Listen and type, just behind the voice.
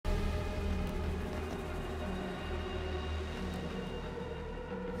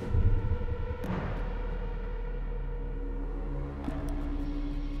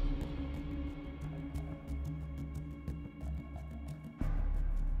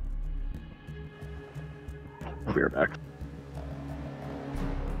I'll be right back.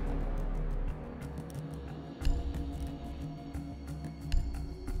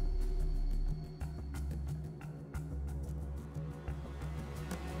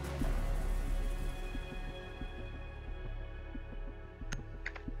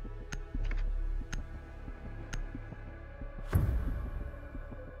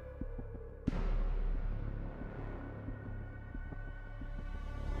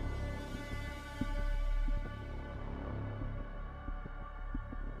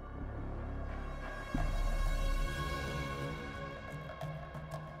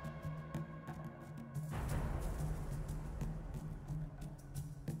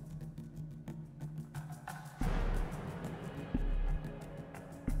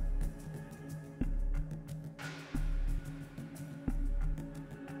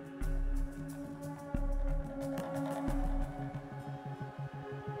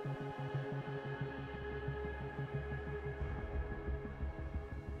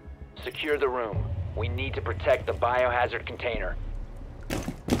 Secure the room. We need to protect the biohazard container.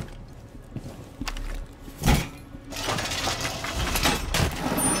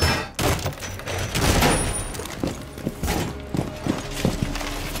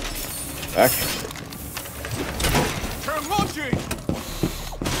 Back. Turn launching!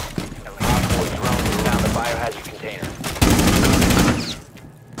 Op 4 drone has found the biohazard container.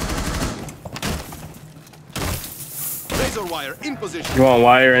 Laser wire in position. You want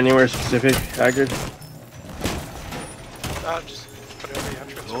wire anywhere specific, Haggard? Just put it over the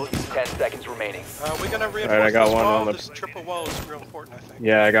entrance. 10 seconds remaining. We're gonna reinforce Alright, I got this one wall. on the- This triple wall is real important, I think.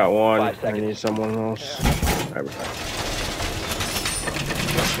 Yeah, I got one. 5 I seconds. need someone else. Alright, we're fine.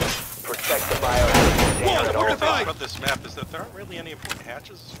 Protect the biohazard container at The all weird thing costs. about this map is that there aren't really any important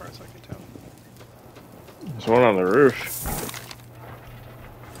hatches as far as I can tell. There's one on the roof.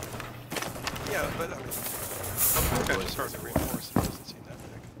 Yeah, but I think I just hard to reinforce. It doesn't seem that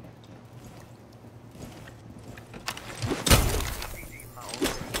big.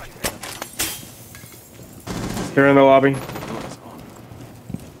 They're in the lobby.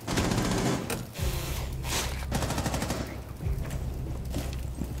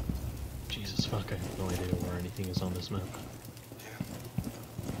 Jesus fuck, I have no idea where anything is on this map.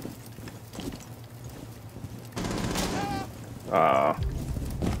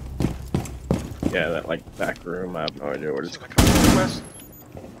 Yeah, that like back room. I have no idea what it's So they're coming from the west.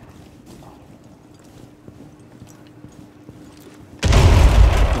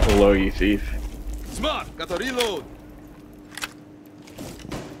 below you, thief. Smart, gotta reload.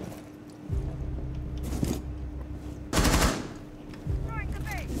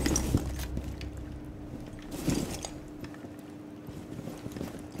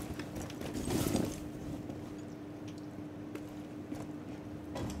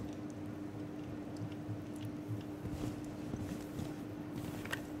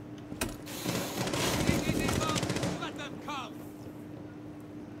 Let them come.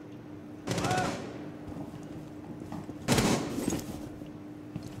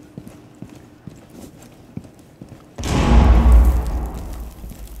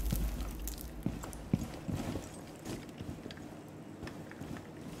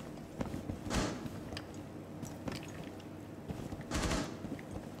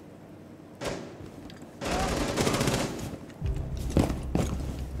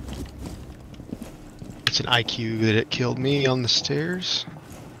 It's an IQ that it killed me on the stairs.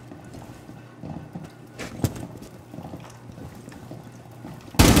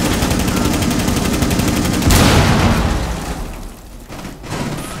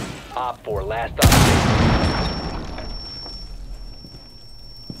 Op 4, last op.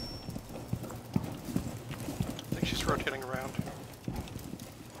 I think she's rotating around.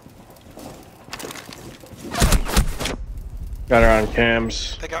 Got her on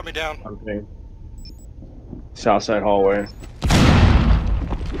cams. They got me down. Something. South side hallway.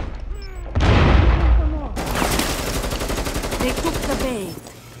 They took the bait.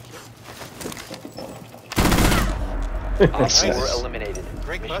 Op 4 Nice. eliminated.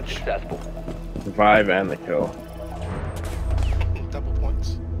 Great Mission clutch. successful. Survive and the kill. Double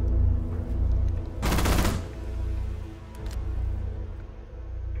points.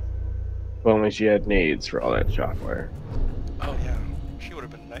 If only she had needs for all that shockwire. Oh yeah, she would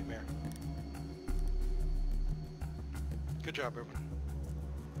have been a nightmare. Good job, everyone.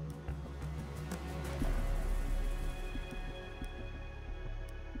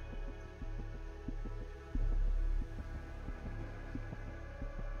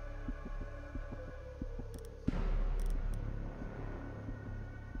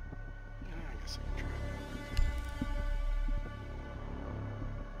 I guess I can try.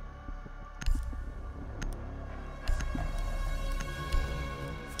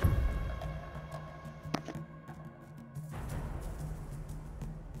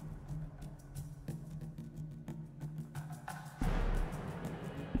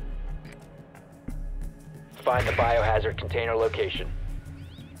 Find the biohazard container location.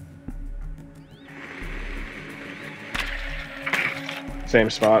 Same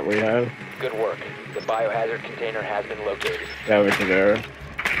spot we have. Good work. The biohazard container has been located. Yeah, we can there.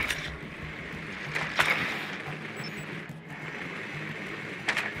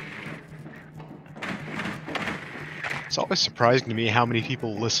 It's always surprising to me how many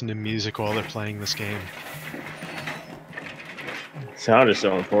people listen to music while they're playing this game. Sound is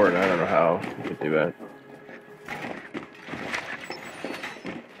so important. I don't know how you could do that.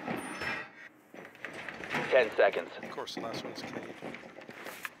 Seconds. Of course, the last one's Cade.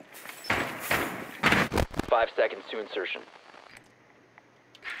 5 seconds to insertion.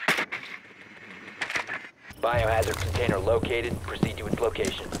 Biohazard container located. Proceed to its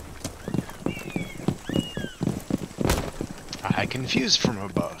location. I confused from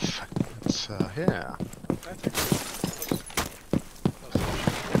above. It's, yeah. I think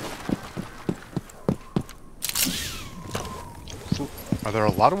Are there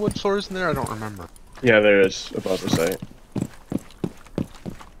a lot of wood floors in there? I don't remember. Yeah, there is above the site.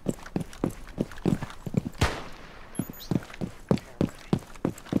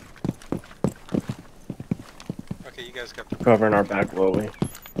 okay, you guys got the Covering our back lowly.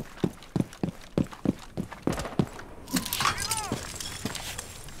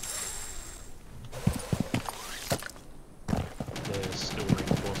 They're still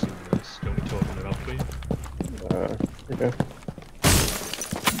reinforcing this. Don't we talking it up for you? Okay.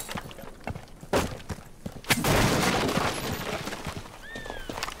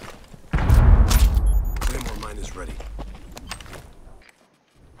 Ready.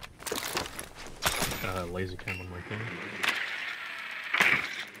 Laser cam on my thing.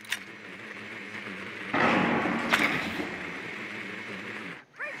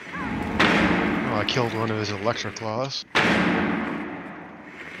 Oh, I killed one of his electric claws.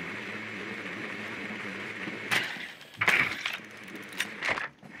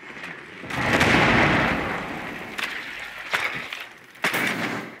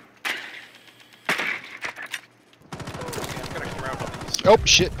 Oh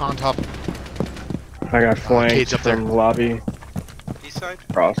shit, on top. I got flanked Cade's up there. from lobby. east side.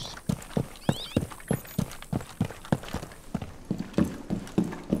 Cross.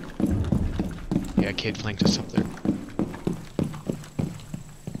 Yeah, Cade flanked us up there.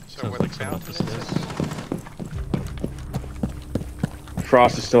 So Sounds where like the someone fountain up is? this.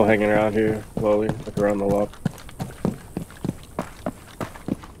 Frost is still hanging around here, slowly, like around the lock.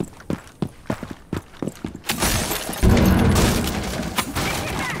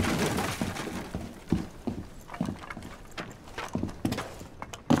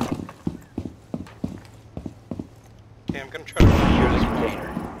 Okay, I'm gonna try to Secure this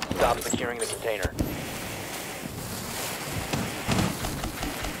container. Stop securing the container.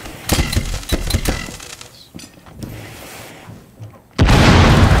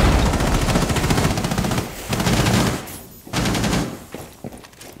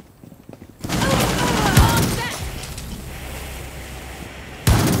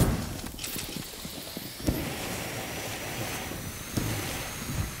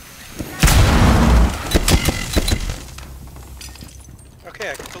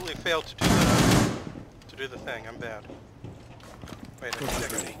 Okay, I completely failed to do the thing. I'm bad. Wait, I need to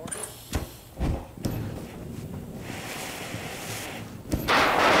get more.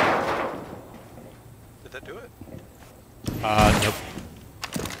 Did that do it? Nope.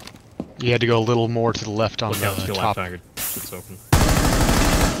 You had to go a little more to the left on Look out to the your top. left, Haggard. It's open.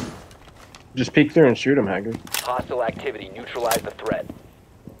 Just peek through and shoot him, Haggard. Hostile activity. Neutralize the threat.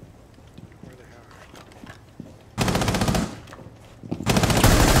 Where the hell?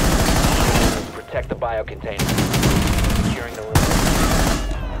 Protect the biocontainer. Securing the room.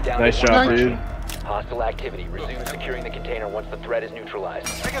 Down Nice to job, one dude. Hostile activity. Resume securing the container once the threat is neutralized.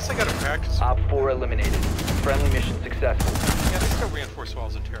 I guess I gotta practice. Op 4 eliminated. Friendly mission successful. Yeah, they still reinforce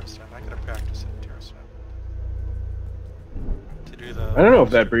walls in terrorist time. I gotta practice it in terrorist time. To do the. I don't know if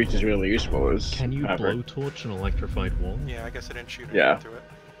that breach is really useful. As Can you ever. blowtorch an electrified wall? Yeah, I guess I didn't shoot anything Yeah. through it.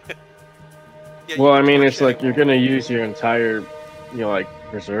 Yeah, Well, you I can mean, torch it's like any you're wall. gonna use your entire, like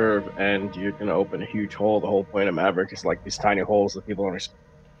reserve, and you're gonna open a huge hole. The whole point of Maverick is like these tiny holes that people don't.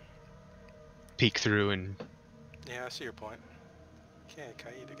 Peek through and Yeah, I see your point. Okay,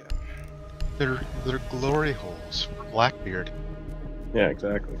 Kaid again. they're glory holes for Blackbeard. Yeah,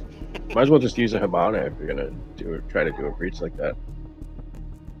 exactly. Might as well just use a Hibana if you're gonna try to do a breach like that.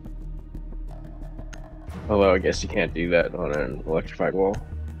 Although I guess you can't do that on an electrified wall.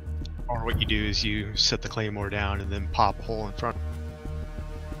 Or what you do is you set the claymore down and then pop a hole in front.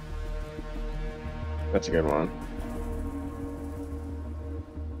 That's a good one.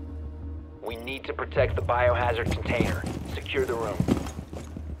 We need to protect the biohazard container. Secure the room.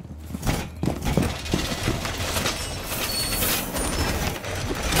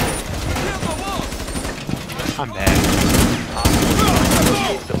 I'm bad.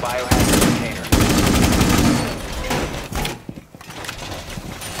 Locate the biohazard container.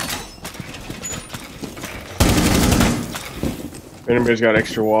 If anybody's got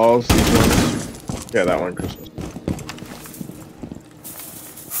extra walls, these ones. Yeah, that one, Christmas.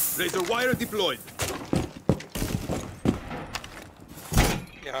 Razor wire deployed.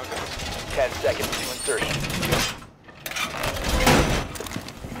 Yeah, how goes? 10 seconds to insertion.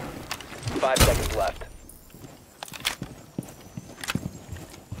 5 seconds left.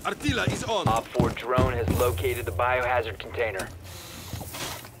 Artilla is on. Op 4 drone has located the biohazard container.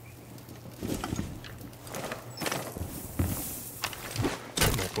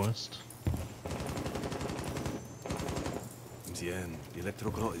 Northwest. Bien, the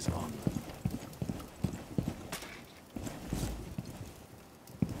electroclaw is on.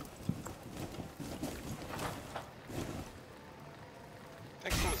 I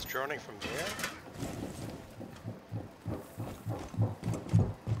think someone's droning from there.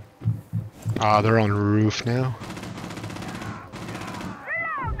 They're on the roof now.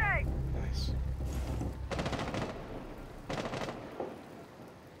 Nice.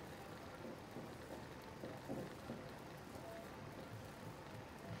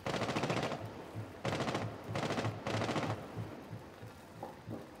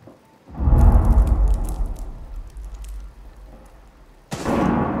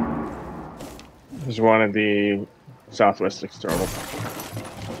 There's one at the southwest external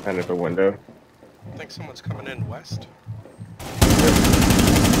end of the window. I think someone's coming in west.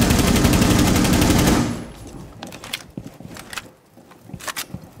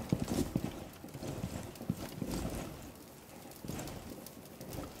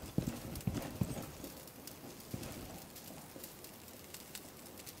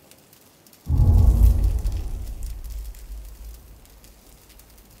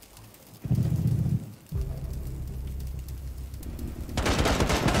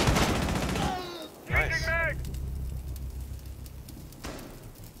 Nice.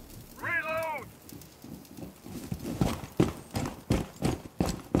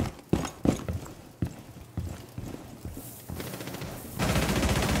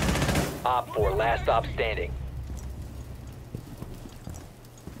 Op 4, last stop standing.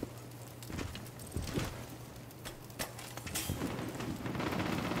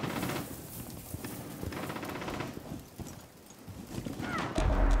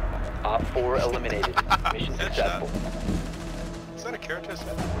 Op 4 eliminated. Mission successful. Is that a character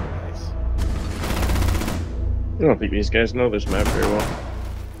set? Nice. I don't think these guys know this map very well.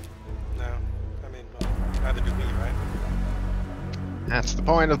 No. I mean, well, neither do we, right? That's the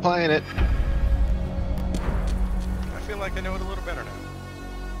point of playing it. I feel like I know it a little better now.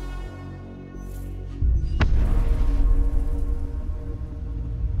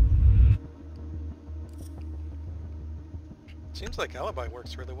 Seems like Alibi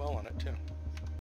works really well on it, too.